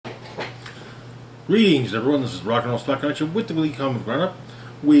Greetings, everyone. This is Rock and Roll Stock Connection with the Weekly Comic Roundup.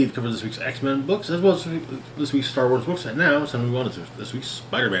 We've covered this week's X-Men books as well as this week's Star Wars books, and now it's time to move on to this week's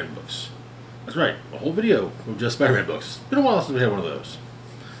Spider-Man books. That's right, a whole video of just Spider-Man books. It's been a while since we had one of those.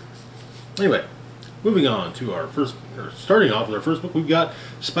 Anyway, moving on to our first, or starting off with our first book, we've got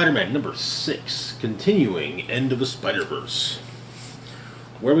Spider-Man number 6, continuing End of the Spider-Verse.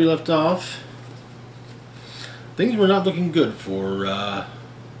 Where we left off, things were not looking good for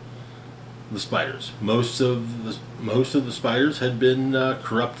the spiders. Most of the spiders had been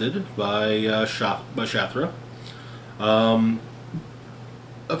corrupted by Shathra. A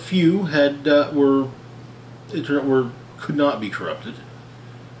few had could not be corrupted.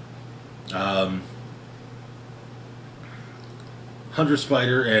 Hunter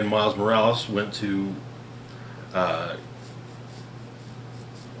Spider and Miles Morales went to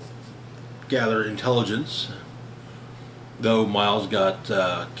gather intelligence, though Miles got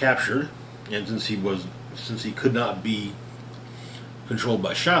captured. And since he could not be controlled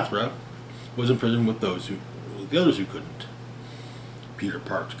by Shathra, was imprisoned with the others who couldn't. Peter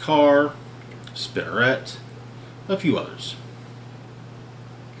parked car, Spinneret, a few others.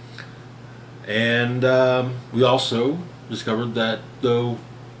 And we also discovered that though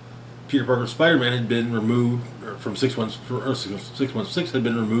Peter Parker's Spider-Man had been removed from 616 had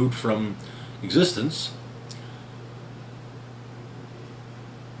been removed from existence,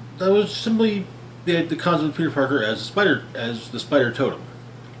 that was simply the concept of Peter Parker as the spider totem,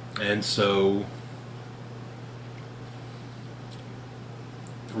 and so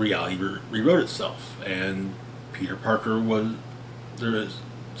reality rewrote itself, and Peter Parker there's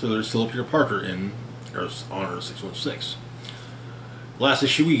still a Peter Parker on Earth 616. Last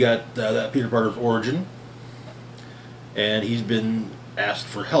issue we got that Peter Parker's origin, and he's been asked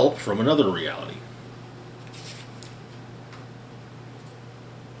for help from another reality.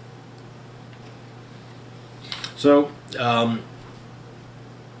 So,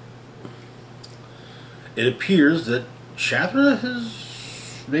 it appears that Shathra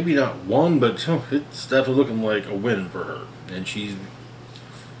has maybe not won, but it's definitely looking like a win for her. And she's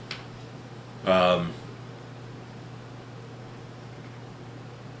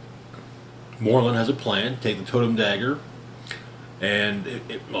Moreland has a plan. Take the totem dagger, and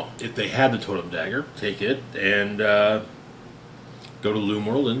if they had the totem dagger, take it and go to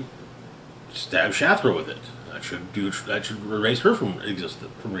Loomworld and stab Shathra with it. That should erase her from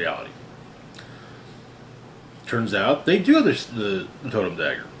reality. Turns out they do have the totem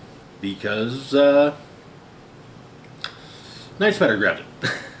dagger because Night Spider grabbed it.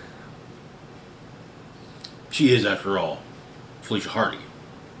 She is, after all, Felicia Hardy,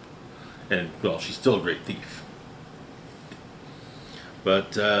 and well, she's still a great thief.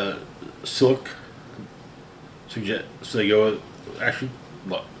 But Silk suggests they go actually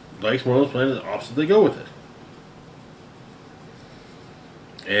likes Moreland's plan. The opposite, they go with it.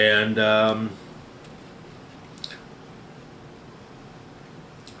 And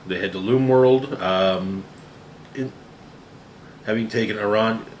they head to Loomworld, having taken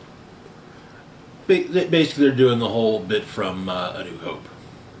Iran. Basically, they're doing the whole bit from A New Hope,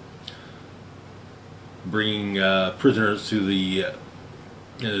 bringing prisoners to the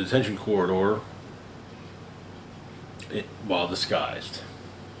detention corridor while disguised.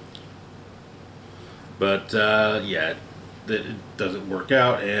 But yeah, it doesn't work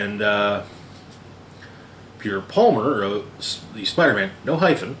out, and Peter Palmer, the Spider-Man, no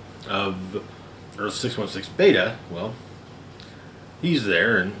hyphen, of Earth 616 Beta, well, he's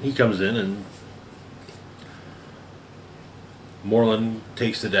there, and he comes in, and Moreland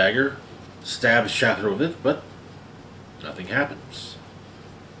takes the dagger, stabs Shathra with it, but nothing happens.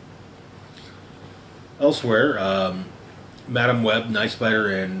 Elsewhere, Madam Web, Night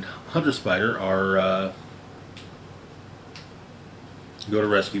Spider, and Hunter Spider are go to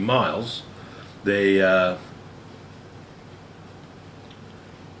rescue Miles. They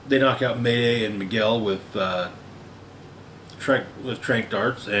knock out Mayday and Miguel with trank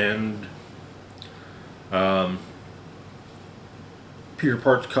darts, and Peter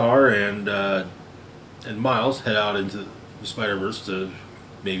parks car, and Miles head out into the Spider-Verse to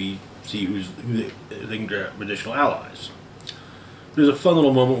maybe see who they can grab additional allies. There's a fun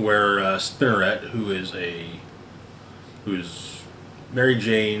little moment where Spinneret, who is Mary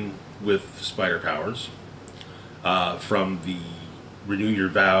Jane with spider powers, from the Renew Your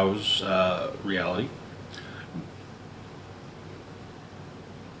Vows reality,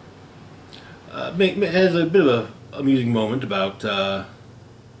 has a bit of an amusing moment about,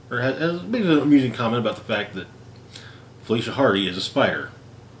 has makes an amusing comment about the fact that Felicia Hardy is a spider.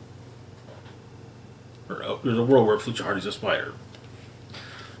 Or there's a world where Felicia Hardy's a spider.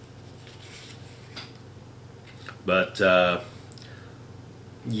 But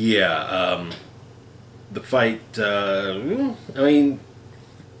yeah, the fight. I mean,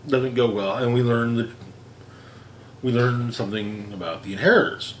 doesn't go well, and we learned something about the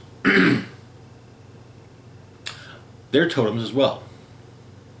inheritors. They're totems as well,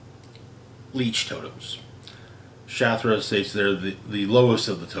 leech totems. Shathra states they're the lowest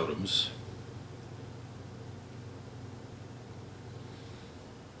of the totems.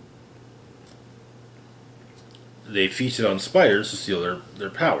 They feasted on spiders to steal their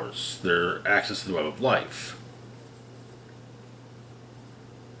powers, their access to the web of life.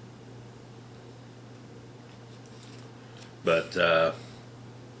 But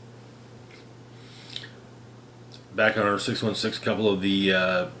back on our 616, a couple of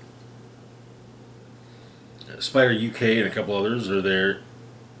the Spider UK and a couple others are there,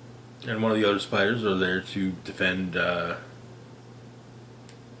 and one of the other spiders are there to defend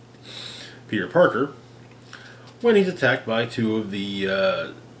Peter Parker when he's attacked by two of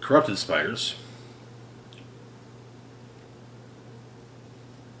the corrupted spiders.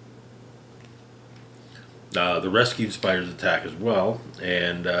 The rescued spiders attack as well,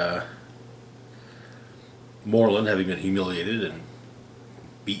 and Moreland, having been humiliated and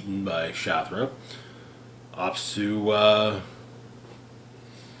beaten by Shathra, opts to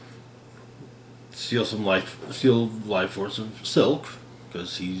steal the life force of Silk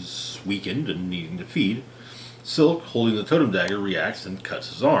because he's weakened and needing to feed. Silk, holding the totem dagger, reacts and cuts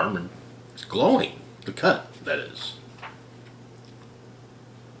his arm, and it's glowing. The cut, that is.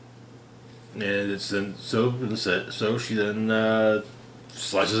 And it's then so she then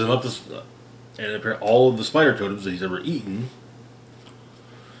slices him up, and apparently all of the spider totems that he's ever eaten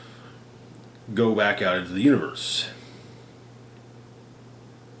go back out into the universe.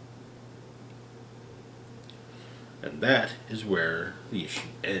 And that is where the issue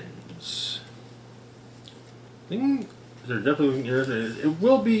ends. I think they're definitely interested. It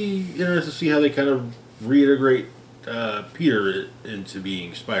will be interesting to see how they kind of reintegrate Peter into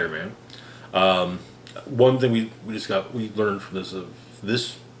being Spider-Man. One thing we learned from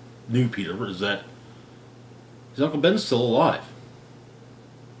this new Peter is that his Uncle Ben's still alive.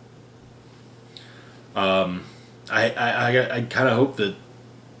 I kind of hope that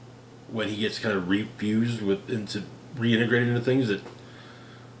when he gets kind of reintegrated into things, that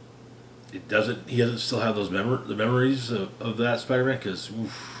he doesn't still have the memories of that Spider-Man,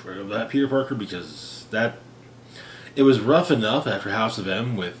 of that Peter Parker, because it was rough enough after House of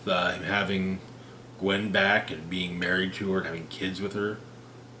M with him having Gwen back and being married to her and having kids with her.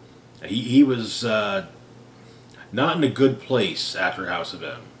 He was not in a good place after House of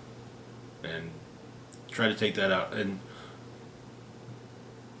M, and tried to take that out, and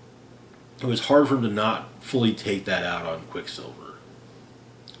it was hard for him to not fully take that out on Quicksilver.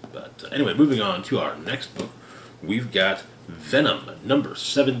 But anyway, moving on to our next book, we've got Venom, number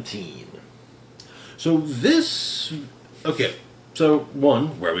 17. So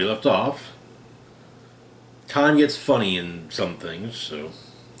one, where we left off, time gets funny in some things, so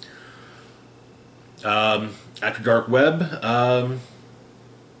after Dark Web,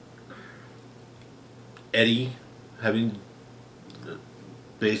 Eddie, having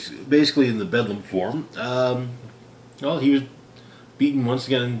basically in the Bedlam form, he was beaten once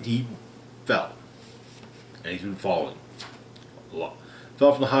again, and he fell. And he's been falling a lot.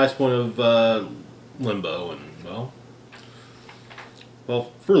 Fell from the highest point of Limbo, and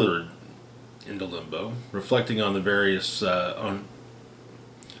further into Limbo, reflecting on the various and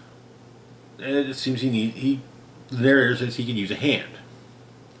it seems the narrator says he can use a hand.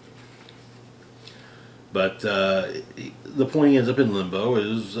 But the point he ends up in Limbo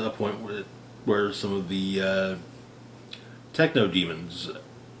is a point where some of the techno demons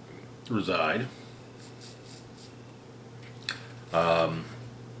reside.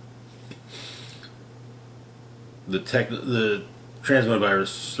 The transmode virus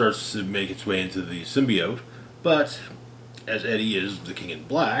starts to make its way into the symbiote, but as Eddie is the King in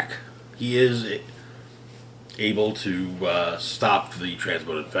Black, he is able to stop the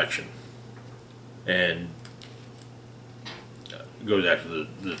transmode infection and goes after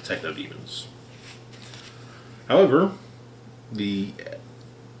the techno demons. However, the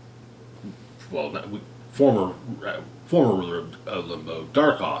former ruler of Limbo,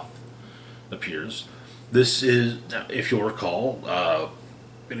 Darkoth, appears. This is, if you'll recall,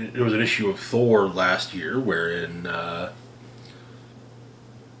 it was an issue of Thor last year wherein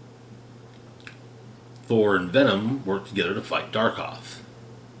Thor and Venom worked together to fight Darkoth,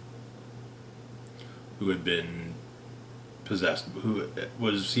 who had been possessed, who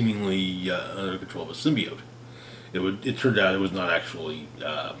was seemingly under control of a symbiote. It turned out it was not actually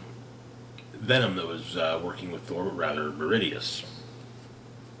Venom that was working with Thor, but rather Meridius.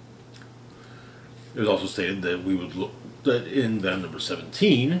 It was also stated that that in Venom number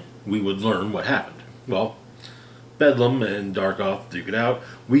 17 we would learn what happened. Well, Bedlam and Darkoth duke it out.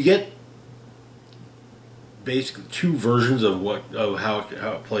 We get basically two versions of how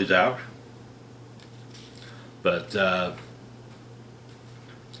it plays out, but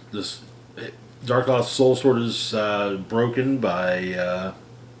this Darkoth's soul sword is broken by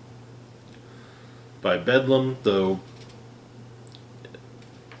Bedlam, though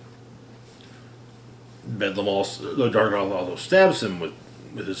Darkoth also stabs him with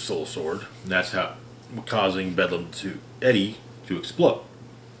his soul sword, and that's how causing Eddie to explode,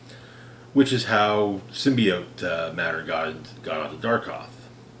 which is how symbiote matter got onto Darkoth.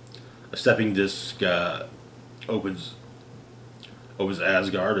 A stepping disc opens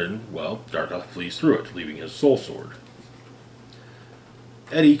Asgard, and well, Darkoth flees through it, leaving his soul sword.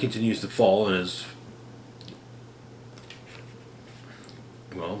 Eddie continues to fall and is,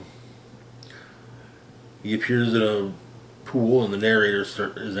 well, he appears in a pool, and the narrator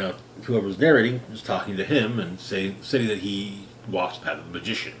is now, whoever's narrating is talking to him and saying that he walks the path of the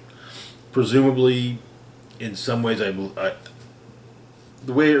magician. Presumably, in some ways, the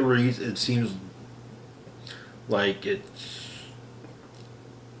way it reads, it seems like it's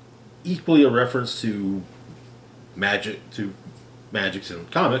equally a reference to magics in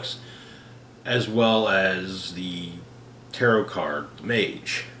comics, as well as the tarot card, the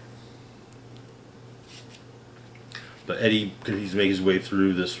Mage. But Eddie continues to make his way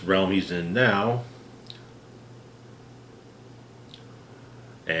through this realm he's in now,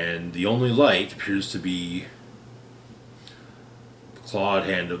 and the only light appears to be the clawed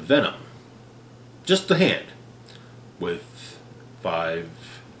hand of Venom. Just the hand, with 5,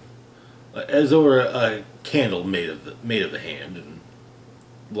 as though were a candle made of the hand, and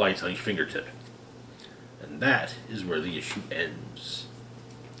lights on each fingertip. And that is where the issue ends.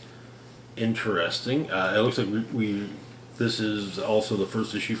 Interesting. It looks like this is also the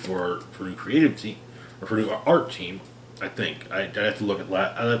first issue for new creative team, or for new art team. I think I'd have to look at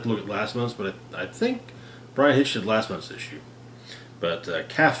last month's, but I think Brian Hitch did last month's issue. But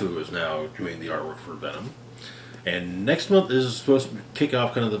Cafu is now doing the artwork for Venom, and next month is supposed to kick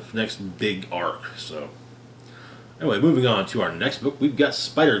off kind of the next big arc. So anyway, moving on to our next book, we've got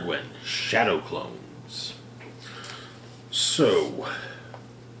Spider-Gwen, Shadow Clones. So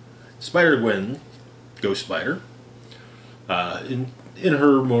Spider-Gwen, Ghost Spider, in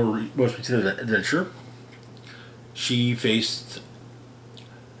her most recent adventure, she faced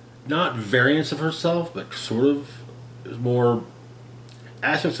not variants of herself, but sort of more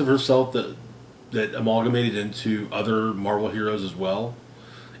aspects of herself that amalgamated into other Marvel heroes as well,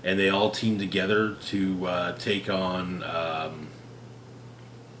 and they all teamed together to take on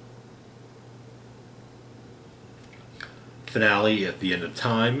Finale at the end of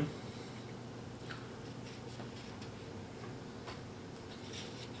time.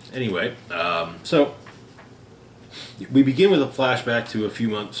 Anyway, so we begin with a flashback to a few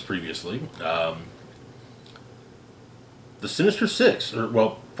months previously. The Sinister Six, or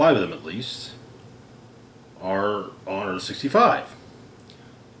well, 5 of them at least, are on Earth 65.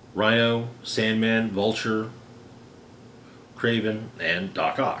 Rhino, Sandman, Vulture, Kraven, and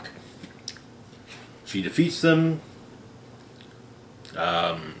Doc Ock. She defeats them.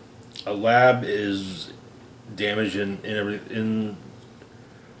 A lab is damaged in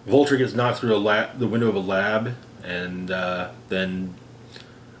Vulture gets knocked through the window of a lab, and then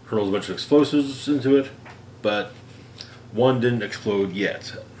hurls a bunch of explosives into it, but one didn't explode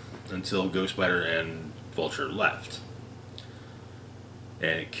yet until Ghost Spider and Vulture left,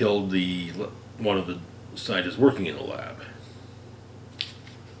 and it killed one of the scientists working in the lab.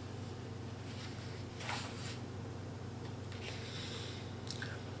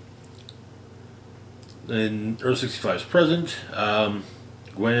 In Earth 65's present,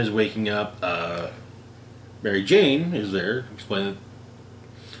 Gwen is waking up. Mary Jane is there, explaining that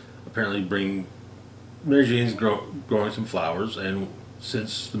apparently Mary Jane's growing some flowers, and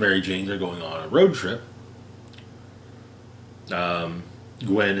since the Mary Janes are going on a road trip,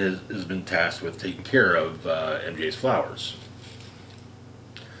 Gwen has been tasked with taking care of MJ's flowers.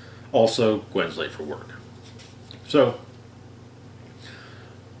 Also, Gwen's late for work. So,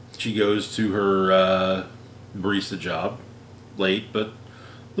 she goes to her barista job late, but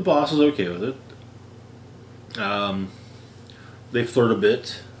the boss is okay with it. They flirt a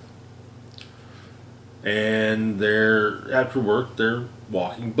bit, and after work they're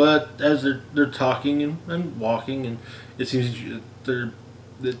walking. But as they're talking and walking, and it seems that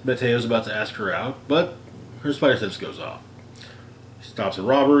Mateo's about to ask her out, but her spider sense goes off. She stops a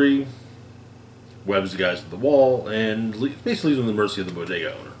robbery, webs the guys at the wall, and basically leaves them at the mercy of the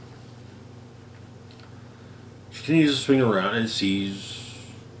bodega owner. She continues to swing around and sees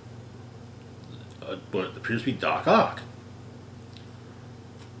what appears to be Doc Ock.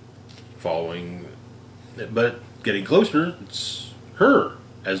 Following, but getting closer, it's her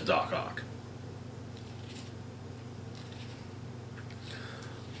as Doc Ock.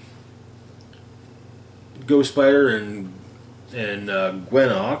 Ghost Spider and Gwen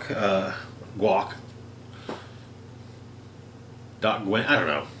Ock, Guac, Doc Gwen, I don't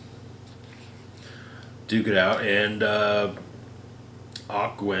know, duke it out, and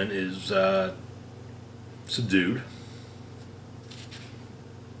Ock Gwen is subdued.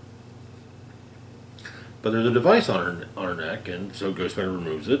 But there's a device on her neck, and so Ghost Spider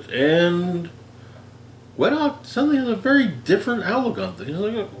removes it, and Gwen Ock suddenly has a very different outlook on things.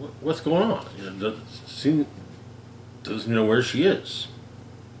 Like, what's going on? Doesn't know where she is.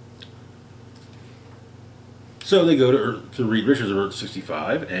 So they go to Reed Richards of Earth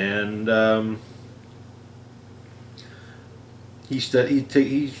 65, and he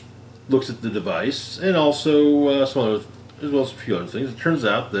looks at the device and also some other, as well as a few other things. It turns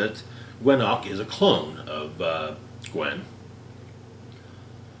out that Gwen Ock is a clone of Gwen,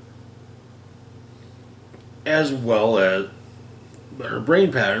 as well as her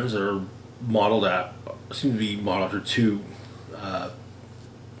brain patterns are seem to be modeled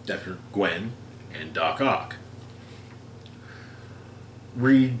after Gwen and Doc Ock.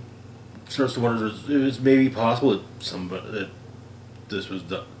 Reed starts to wonder if it's maybe possible that this was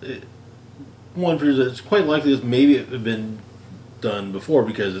done. One figures that it's quite likely that maybe it had been done before,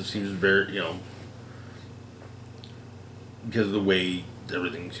 because it seems very, because of the way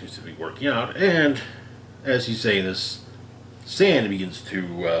everything seems to be working out. And as he's saying this, sand begins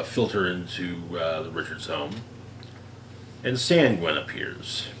to filter into the Richards home, and Sand Gwen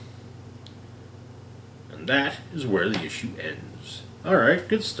appears. And that is where the issue ends. All right,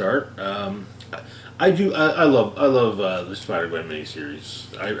 good start. I love the Spider-Gwen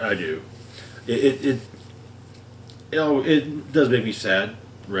miniseries. I do. It does make me sad,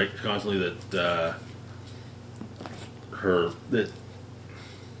 right? Constantly that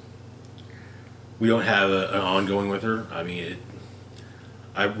we don't have an ongoing with her. I mean,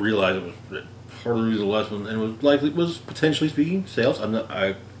 I realized it was part of the reason last one, and it was potentially speaking sales.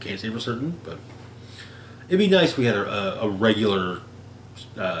 I can't say for certain, but it'd be nice if we had a regular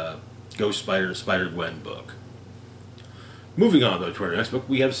Ghost Spider-Gwen book. Moving on, though, to our next book,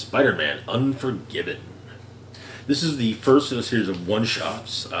 we have Spider-Man Unforgiven. This is the first in a series of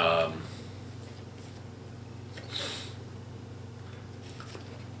one-shots.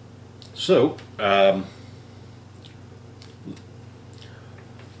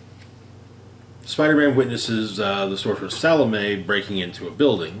 Spider-Man witnesses the sorceress Salome breaking into a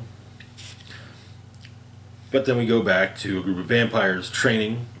building. But then we go back to a group of vampires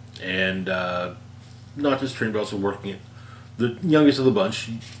training, and not just training, but also working. The youngest of the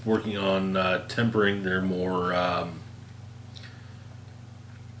bunch working on tempering their more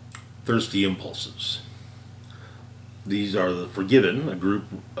thirsty impulses. These are the Forgiven, a group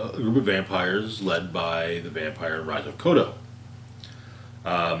of vampires led by the vampire Rise of Kodo.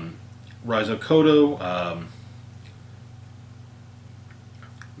 Rise of Kodo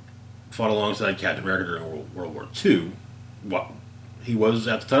fought alongside Captain America during World War II. Well, he was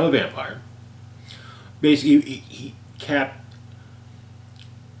at the time a vampire. Basically, Cap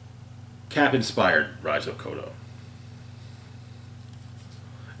inspired Rise of Kodo.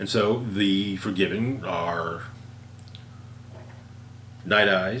 And so the Forgiven are Night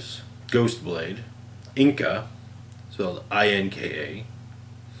Eyes, Ghost Blade, Inca, spelled Inka,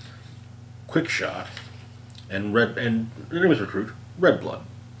 Quick Shot, and their name was Recruit, Red Blood.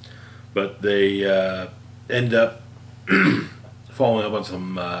 But they end up following up on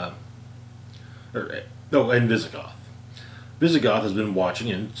some and Visigoth. Visigoth has been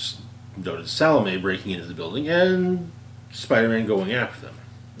watching and noted Salome breaking into the building and Spider-Man going after them.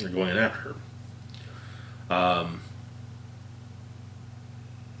 They're going in after her.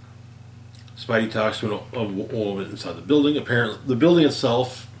 Spidey talks to a woman inside the building. Apparently, the building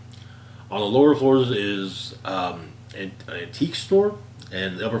itself, on the lower floors, is an antique store,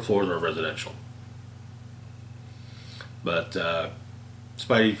 and the upper floors are residential. But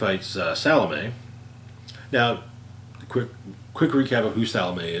Spidey fights Salome. Now, quick recap of who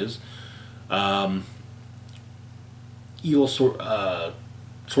Salome is. Evil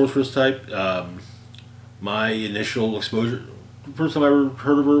sorceress type. My initial exposure, the first time I ever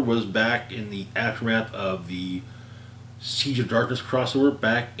heard of her was back in the aftermath of the Siege of Darkness crossover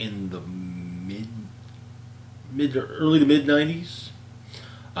back in the early to mid 90s.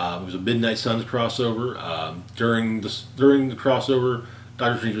 It was a Midnight Suns crossover. During the crossover,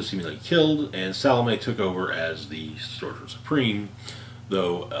 Doctor Strange was seemingly killed, and Salome took over as the Sorcerer Supreme,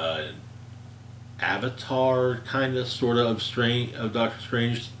 though Avatar, kind of, sort of Doctor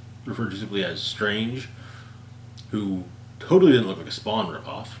Strange, referred to simply as Strange, who totally didn't look like a Spawn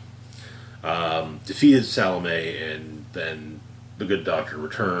ripoff, defeated Salome, and then the good doctor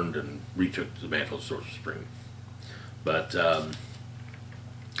returned and retook the mantle of Sorcerer Supreme. But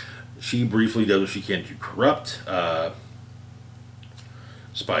she briefly does what she can to corrupt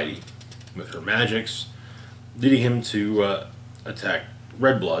Spidey with her magics, leading him to attack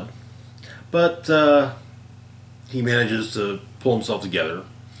Red Blood. But he manages to pull himself together,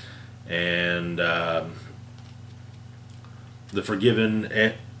 and the Forgiven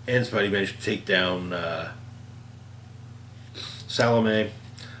and Spidey manage to take down Salome.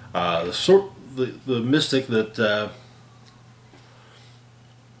 The mystic that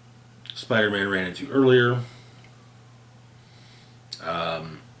Spider-Man ran into earlier.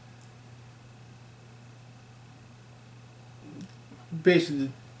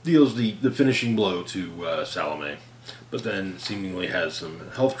 Basically deals the finishing blow to Salome, but then seemingly has some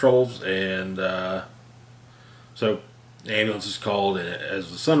health troubles, and so the ambulance is called, and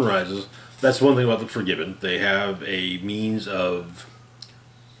as the sun rises, that's one thing about the Forgiven. They have a means of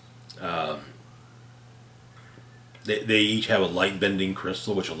they each have a light bending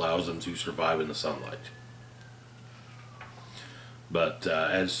crystal which allows them to survive in the sunlight. But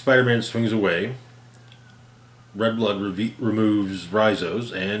as Spider-Man swings away, Red Blood removes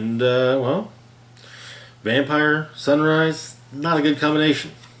Rhizos, and, well, Vampire, Sunrise, not a good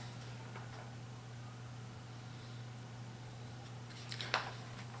combination.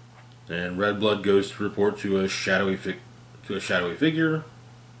 And Red Blood goes to report to a shadowy figure.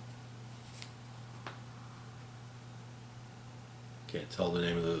 Can't tell the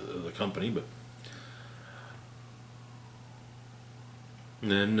name of the company, but...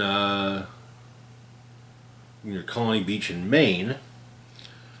 And then, near Colony Beach in Maine,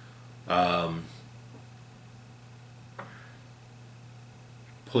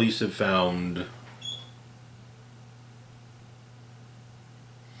 police have found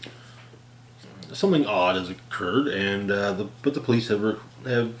something odd has occurred, and but the police have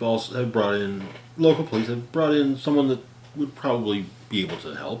brought in, local police have brought in someone that would probably be able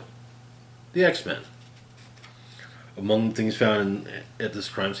to help: the X-Men. Among the things found at this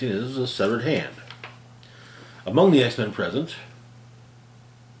crime scene is a severed hand. Among the X-Men present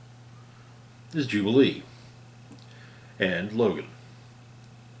is Jubilee and Logan,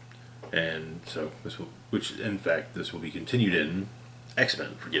 and so which in fact this will be continued in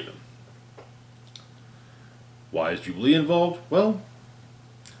X-Men Forgiven. Why is Jubilee involved? Well,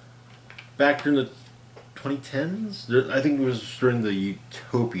 back during the 2010s, I think it was during the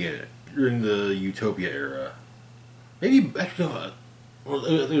Utopia era. Maybe actually no. Well,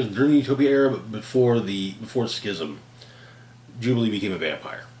 it was during the Utopia era, but before Schism, Jubilee became a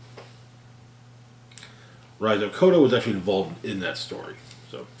vampire. Raizo Kodo was actually involved in that story.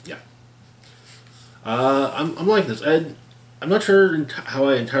 So yeah, I'm liking this. I'm not sure how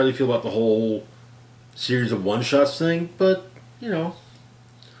I entirely feel about the whole series of one-shots thing, but you know,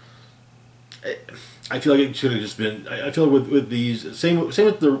 I feel like it should have just been. I feel like with these same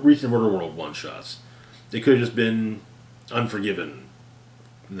with the recent Murder World one-shots, they could have just been Unforgiven.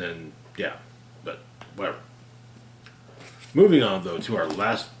 And then, yeah, but whatever. Moving on, though, to our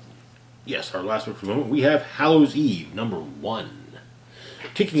last book for the moment, we have Hallow's Eve, #1.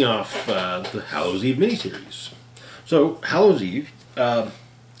 Kicking off the Hallow's Eve miniseries. So, Hallow's Eve,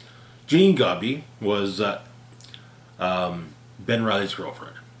 Jean Godby was Ben Reilly's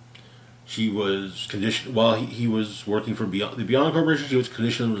girlfriend. She was conditioned, while he was working for the Beyond Corporation, she was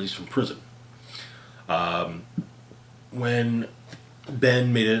conditionally released from prison. When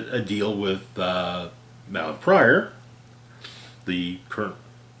Ben made a deal with Malin Pryor, the current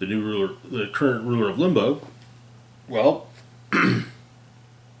ruler of Limbo. Well,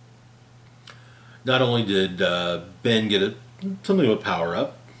 not only did Ben get something of a power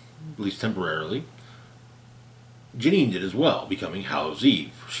up, at least temporarily, Janine did as well, becoming Hallow's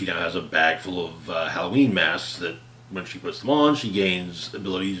Eve. She now has a bag full of Halloween masks that, when she puts them on, she gains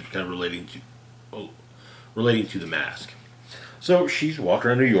abilities kind of relating to the mask. So she's walking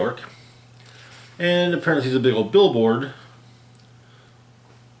around New York, and apparently sees a big old billboard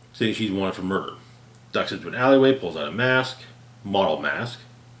saying she's wanted for murder. Ducks into an alleyway, pulls out a mask, model mask,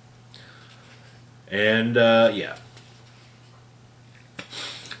 and yeah.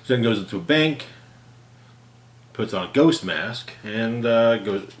 So then goes into a bank, puts on a ghost mask, and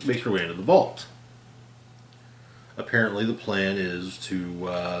makes her way into the vault. apparently the plan is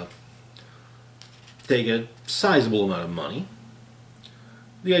to take a sizable amount of money.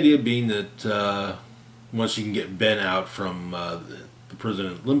 The idea being that once you can get Ben out from the prison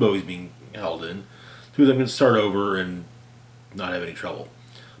in limbo he's being held in, two of them can start over and not have any trouble.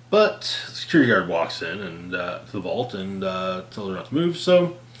 But the security guard walks in and to the vault and tells her not to move,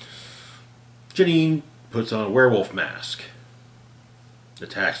 so Janine puts on a werewolf mask,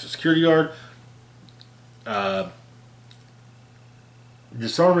 attacks the security guard,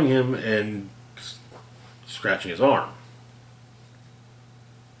 disarming him and scratching his arm.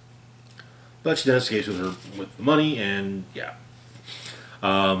 But she then escapes with the money, and yeah.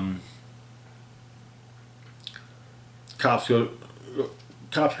 Cops are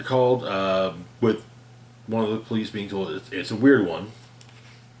called with one of the police being told it's a weird one.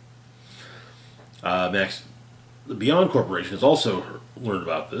 The Beyond Corporation has also learned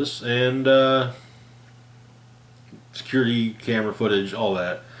about this, and security camera footage, all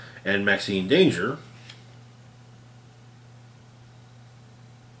that, and Maxine Danger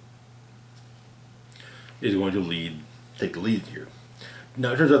is going to take the lead here.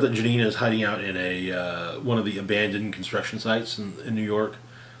 Now it turns out that Janine is hiding out in a one of the abandoned construction sites in New York.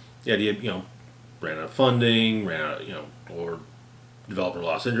 The idea, ran out of funding, ran out, or developer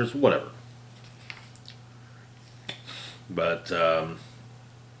lost interest, whatever. But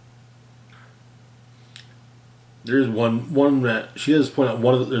there's one that she does point out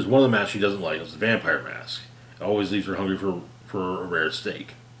there's one of the masks she doesn't like. It's the vampire mask. It always leaves her hungry for a rare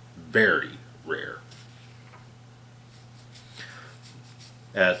steak, very rare.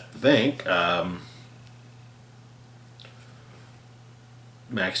 At the bank,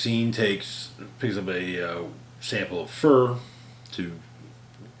 Maxine picks up a sample of fur to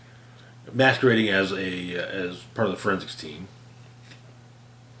masquerading as part of the forensics team.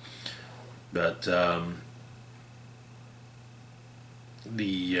 But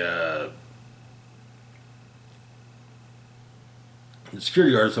the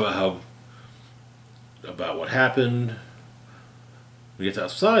security guards about what happened. When he gets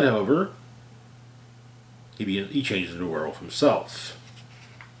outside, however, he changes into a werewolf himself.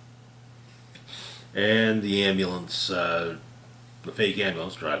 And the ambulance, the fake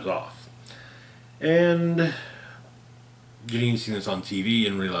ambulance, drives off. And Janine's seeing this on TV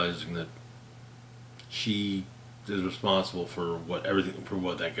and realizing that she is responsible for what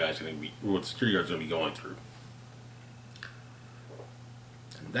that guy's going to be, what the security guard's going to be going through.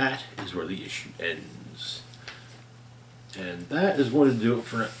 And that is where the issue ends. And that is going to do it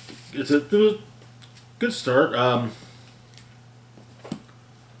for. It was a good start.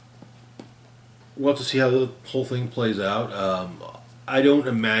 We'll have to see how the whole thing plays out. I don't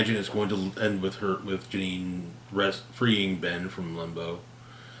imagine it's going to end with Janine freeing Ben from limbo.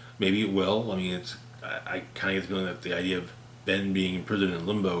 Maybe it will. I mean, I kind of get the feeling that the idea of Ben being in prison in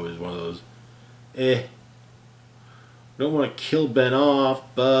limbo is one of those. Don't want to kill Ben off,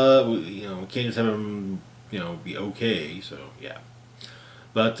 but we can't just have him. Be okay, so yeah.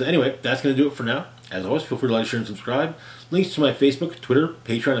 But anyway, that's going to do it for now. As always, feel free to like, share, and subscribe. Links to my Facebook, Twitter,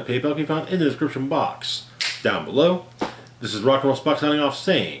 Patreon, and PayPal can be found in the description box down below. This is Rock and Roll Spock signing off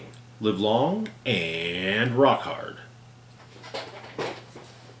saying, live long and rock hard.